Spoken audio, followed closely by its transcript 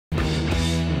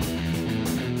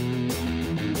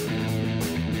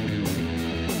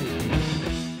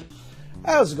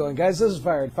How's it going, guys? This is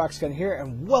Fired Foxgun here,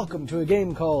 and welcome to a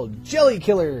game called Jelly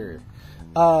Killer.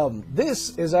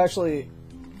 This is actually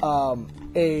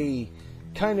a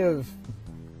kind of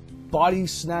body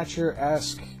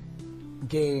snatcher-esque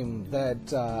game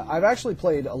that I've actually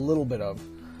played a little bit of,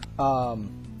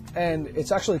 and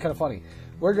it's actually kind of funny.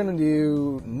 We're going to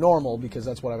do normal because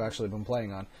that's what I've actually been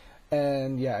playing on,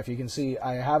 and yeah, if you can see,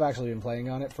 I have actually been playing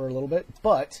on it for a little bit,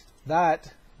 but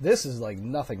this is like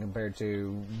nothing compared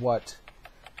to what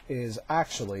is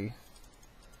actually...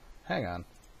 Hang on.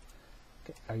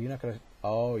 Are you not going to...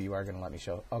 Oh, you are going to let me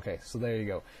show. Okay, so there you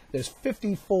go. There's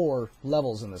 54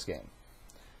 levels in this game.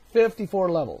 54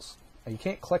 levels. You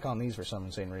can't click on these for some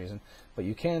insane reason, but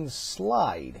you can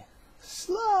slide.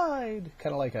 Slide!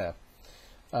 Kind of like a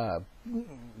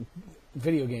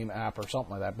video game app or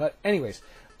something like that. But anyways,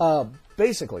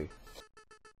 basically...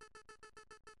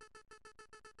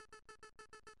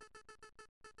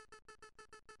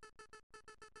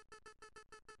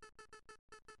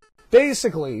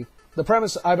 Basically, the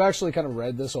premise, I've actually kind of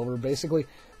read this over. Basically,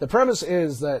 the premise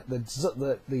is that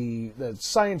the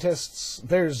scientists,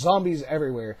 there's zombies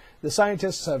everywhere. The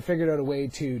scientists have figured out a way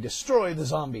to destroy the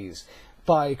zombies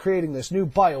by creating this new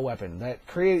bioweapon that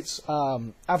creates,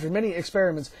 after many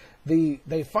experiments,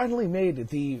 they finally made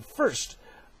the first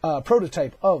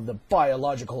prototype of the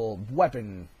biological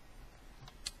weapon,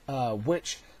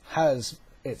 which has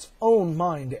its own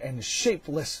mind and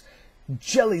shapeless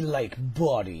jelly-like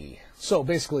body. So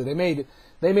basically, they made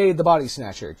the body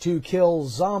snatcher to kill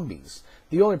zombies.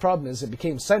 The only problem is it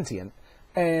became sentient,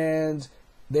 and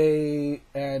it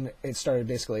started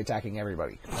basically attacking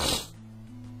everybody.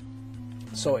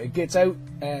 So it gets out,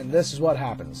 and this is what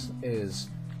happens: is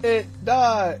it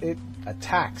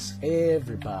attacks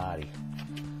everybody.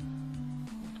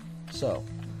 So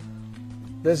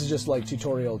this is just like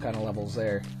tutorial kind of levels.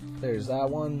 There's that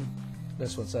one.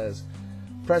 This one says,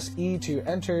 press E to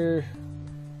enter.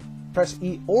 Press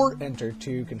E or enter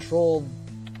to control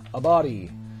a body.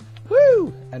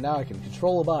 Woo! And now I can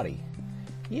control a body.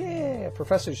 Yeah!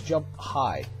 Professors jump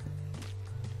high.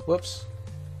 Whoops.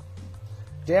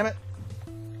 Damn it.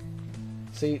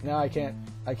 See, now I can't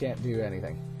do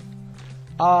anything.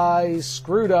 I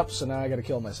screwed up, so now I gotta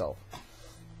kill myself.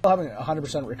 I haven't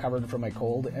 100% recovered from my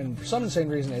cold, and for some insane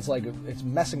reason, it's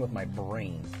messing with my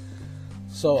brain.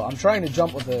 So I'm trying to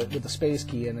jump with the space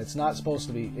key, and it's not supposed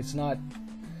to be. It's not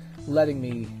letting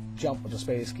me jump with the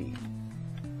space key.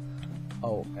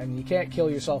 Oh, and you can't kill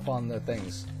yourself on the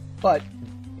things, but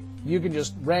you can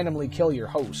just randomly kill your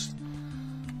host.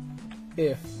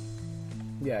 If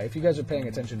you guys are paying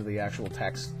attention to the actual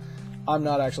text. I'm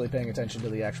not actually paying attention to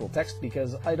the actual text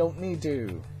because I don't need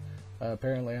to.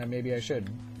 Apparently, maybe I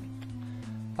should.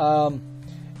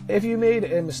 If you made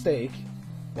a mistake,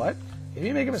 what? If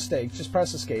you make a mistake, just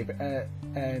press escape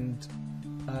and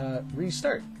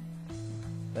restart.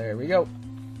 There we go.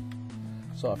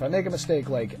 So if I make a mistake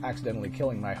like accidentally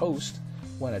killing my host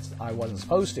when I wasn't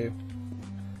supposed to,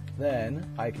 then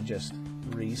I can just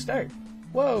restart.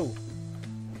 Whoa!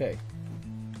 Okay.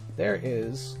 There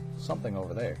is something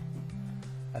over there.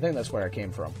 I think that's where I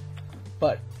came from.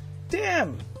 But,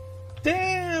 damn!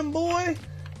 Damn, boy!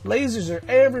 Lasers are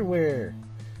everywhere!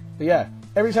 But yeah,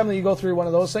 every time that you go through one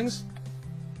of those things,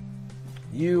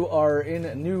 you are in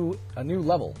a new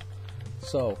level.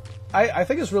 So I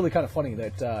think it's really kind of funny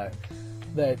that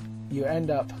that you end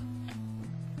up.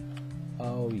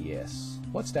 Oh yes,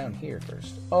 what's down here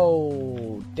first?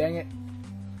 Oh dang it!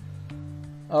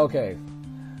 Okay,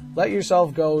 let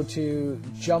yourself go to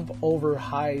jump over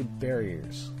high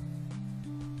barriers.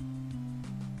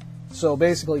 So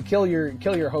basically, kill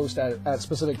your host at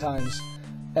specific times,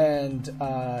 and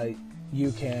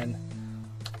you can.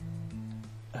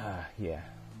 Yeah.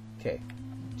 Okay.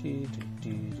 You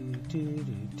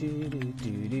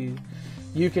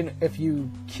can, if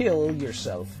you kill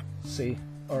yourself, see,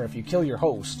 or if you kill your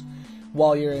host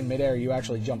while you're in midair, you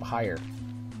actually jump higher,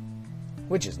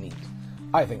 which is neat.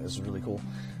 I think this is really cool.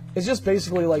 It's just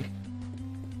basically like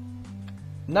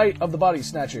Night of the Body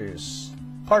Snatchers,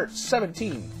 Part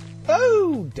 17.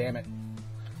 Oh, damn it.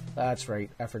 That's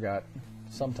right, I forgot.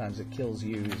 Sometimes it kills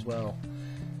you as well.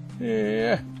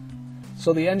 Yeah.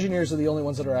 So the engineers are the only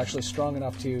ones that are actually strong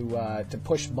enough to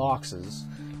push boxes.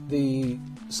 The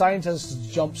scientists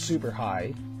jump super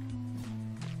high.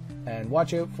 And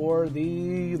watch out for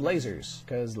the lasers,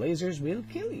 because lasers will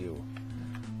kill you.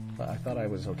 But I thought I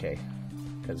was okay.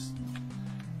 Because...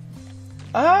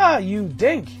 Ah, you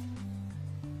dink!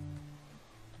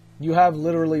 You have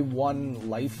literally one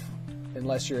life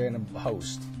unless you're in a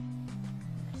host.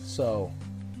 So,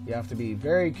 you have to be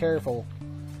very careful,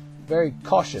 very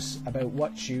cautious about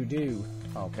what you do.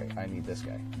 Okay, I need this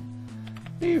guy.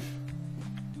 Beef.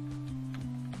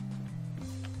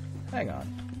 Hang on.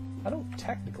 I don't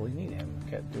technically need him.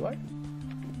 Okay, do I?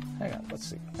 Hang on, let's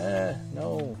see.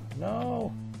 No.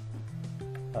 No.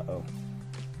 Uh-oh.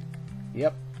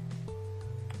 Yep.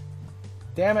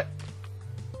 Damn it.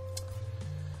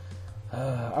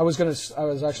 I was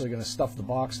actually gonna stuff the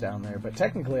box down there, but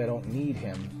technically I don't need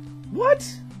him. What?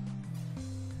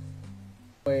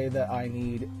 Way that I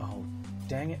need. Oh,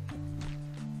 dang it!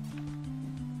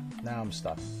 Now I'm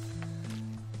stuck.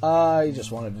 I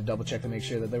just wanted to double check to make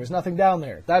sure that there was nothing down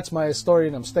there. That's my story,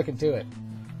 and I'm sticking to it.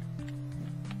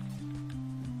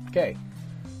 Okay,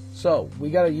 so we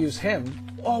gotta use him.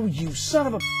 Oh, you son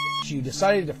of a bitch! You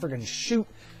decided to friggin' shoot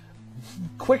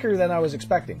quicker than I was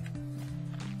expecting.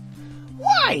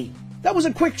 Why? That was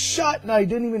a quick shot, and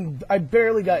I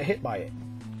barely got hit by it.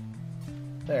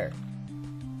 There.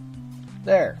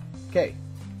 There. Okay.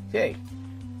 Okay.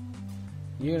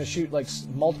 You gonna shoot, like,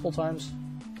 multiple times?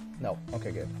 No.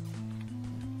 Okay, good.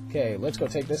 Okay, let's go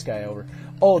take this guy over.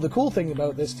 Oh, the cool thing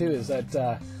about this, too, is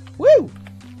that, woo!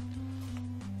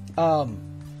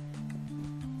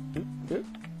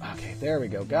 Okay, there we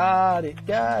go. Got it.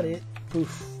 Got it.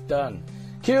 Poof. Done.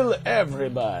 Kill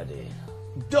everybody.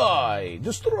 Die!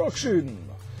 Destruction!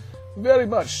 Very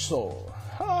much so.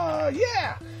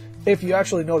 Yeah! If you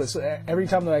actually notice, every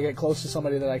time that I get close to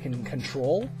somebody that I can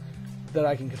control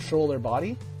their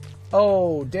body.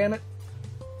 Oh, damn it.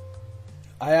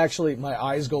 My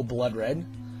eyes go blood red.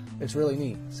 It's really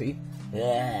neat. See?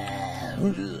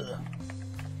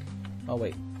 Oh,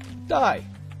 wait. Die!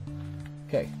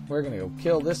 Okay, we're gonna go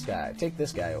kill this guy. Take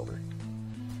this guy over.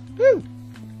 Woo!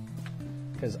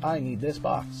 Because I need this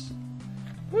box.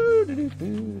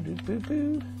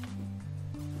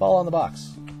 Fall on the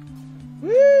box.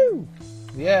 Woo!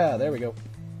 Yeah, there we go.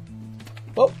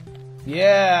 Oh!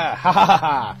 Yeah! Ha ha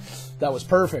ha! That was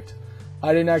perfect.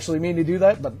 I didn't actually mean to do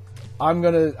that, but I'm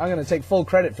gonna take full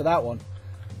credit for that one.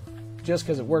 Just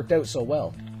because it worked out so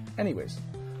well. Anyways.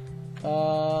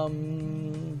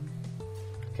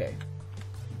 Okay.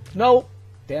 No!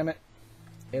 Damn it.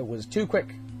 It was too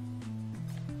quick.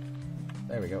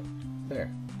 There we go.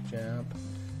 There. Jump.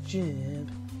 Jump.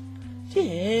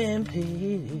 Jump.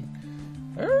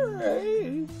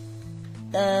 Alright.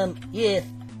 Yes.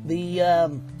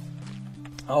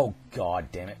 Oh,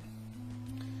 god damn it.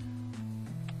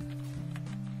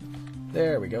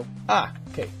 There we go. Ah,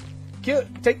 okay.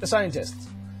 Take the scientists.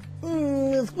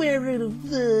 Square root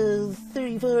of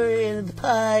 34 and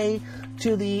pi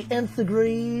to the nth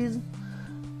degrees.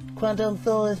 Quantum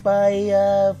solace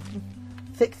by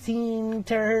 16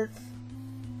 terahertz.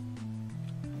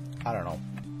 I don't know.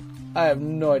 I have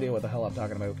no idea what the hell I'm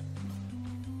talking about.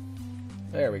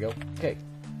 There we go. Okay.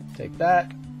 Take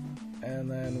that. And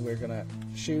then we're gonna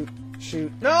shoot.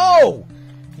 No!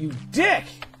 You dick!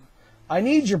 I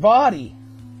need your body.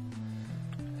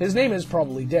 His name is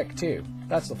probably Dick, too.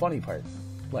 That's the funny part.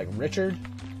 Like Richard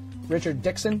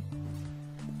Dixon.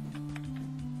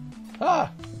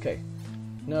 Ah! Okay.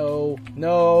 No.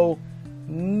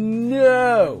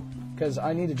 Because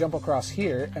I need to jump across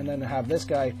here and then have this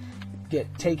guy get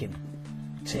taken.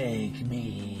 Take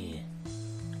me.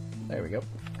 There we go.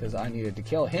 Because I needed to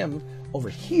kill him over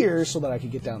here so that I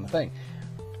could get down the thing.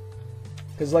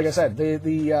 Because, like I said,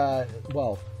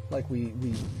 well, like we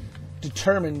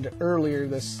determined earlier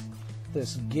this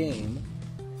game.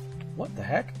 What the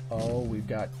heck? Oh, we've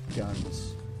got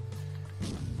guns.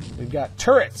 We've got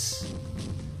turrets.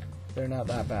 They're not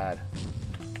that bad.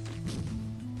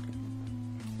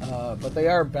 But they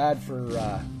are bad for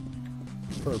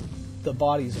the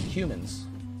bodies of humans.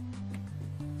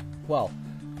 Well,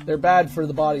 they're bad for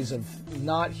the bodies of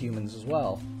not humans as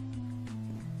well.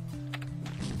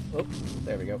 Oh,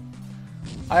 there we go.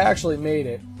 I actually made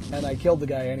it, and I killed the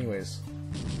guy anyways.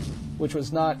 Which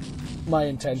was not my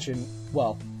intention.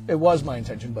 Well, it was my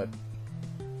intention, but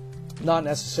not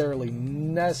necessarily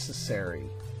necessary.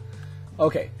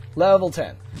 Okay, level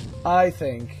 10. I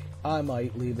think I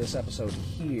might leave this episode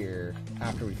here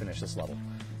after we finish this level.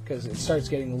 Because it starts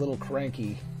getting a little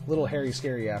cranky, a little hairy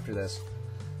scary after this.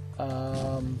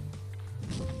 Yeah,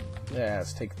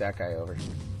 let's take that guy over.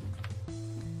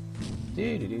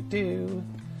 Take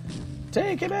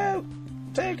him out!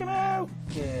 Take him out!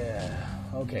 Yeah.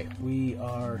 Okay,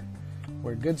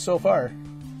 we're good so far.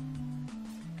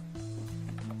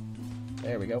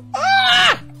 There we go.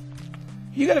 Ah!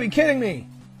 You gotta be kidding me!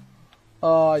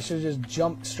 Oh, I should have just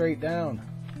jumped straight down.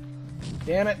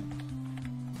 Damn it.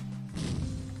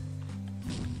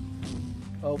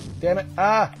 Oh, damn it.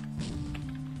 Ah!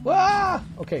 Ah!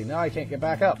 Okay, now I can't get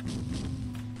back up.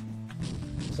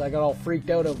 So I got all freaked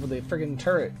out over the friggin'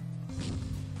 turret.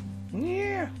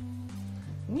 Yeah.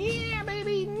 Yeah,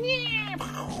 baby. Yeah.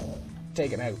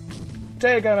 Take him out.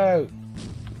 Take him out.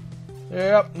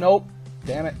 Yep. Nope.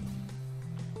 Damn it.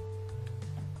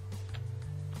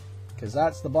 Because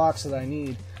that's the box that I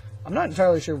need. I'm not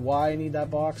entirely sure why I need that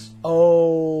box.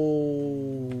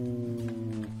 Oh,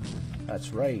 that's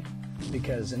right.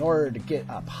 Because in order to get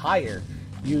up higher,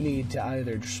 you need to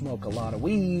either smoke a lot of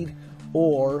weed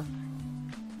or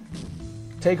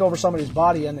take over somebody's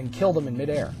body and then kill them in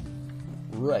midair.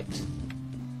 Right.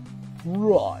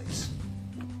 Right.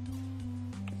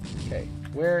 Okay,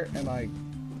 where am I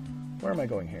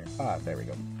going here? Ah, there we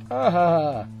go.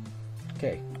 Ah.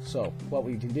 Okay, so what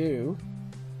we can do,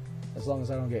 as long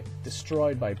as I don't get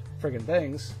destroyed by friggin'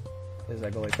 things, is I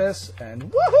go like this, and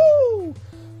woohoo!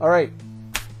 Alright,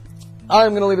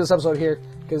 I'm going to leave this episode here,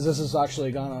 because this has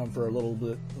actually gone on for a little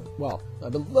bit, well, a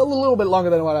little bit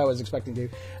longer than what I was expecting to.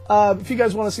 If you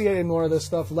guys want to see any more of this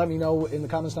stuff, let me know in the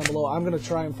comments down below. I'm going to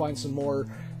try and find some more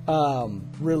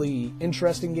really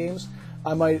interesting games.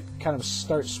 I might kind of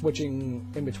start switching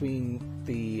in between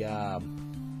the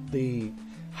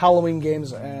Halloween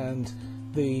games and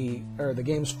the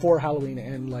games for Halloween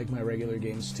and like my regular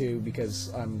games too,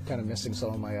 because I'm kind of missing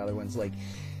some of my other ones like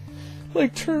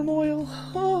Turmoil.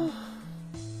 Oh,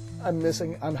 I'm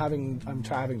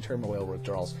having Turmoil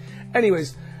withdrawals.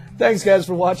 Anyways, thanks guys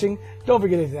for watching. Don't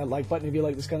forget to hit that like button if you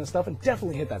like this kind of stuff, and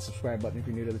definitely hit that subscribe button if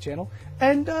you're new to the channel.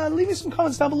 And leave me some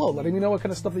comments down below, letting me know what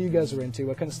kind of stuff that you guys are into,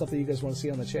 what kind of stuff that you guys want to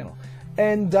see on the channel.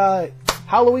 And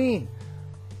Halloween.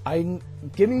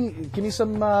 Give me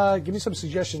some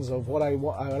suggestions of what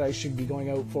I should be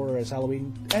going out for as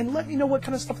Halloween, and let me know what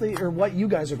kind of stuff what you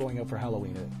guys are going out for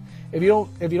Halloween. If you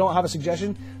don't have a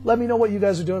suggestion, let me know what you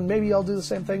guys are doing. Maybe I'll do the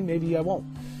same thing. Maybe I won't.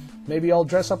 Maybe I'll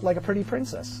dress up like a pretty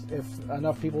princess if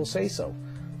enough people say so.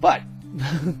 But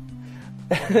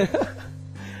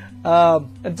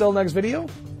until next video,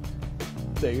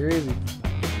 take her easy.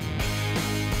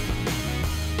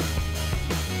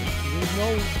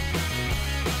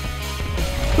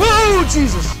 Oh,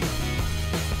 Jesus!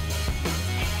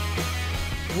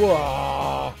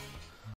 Whoa!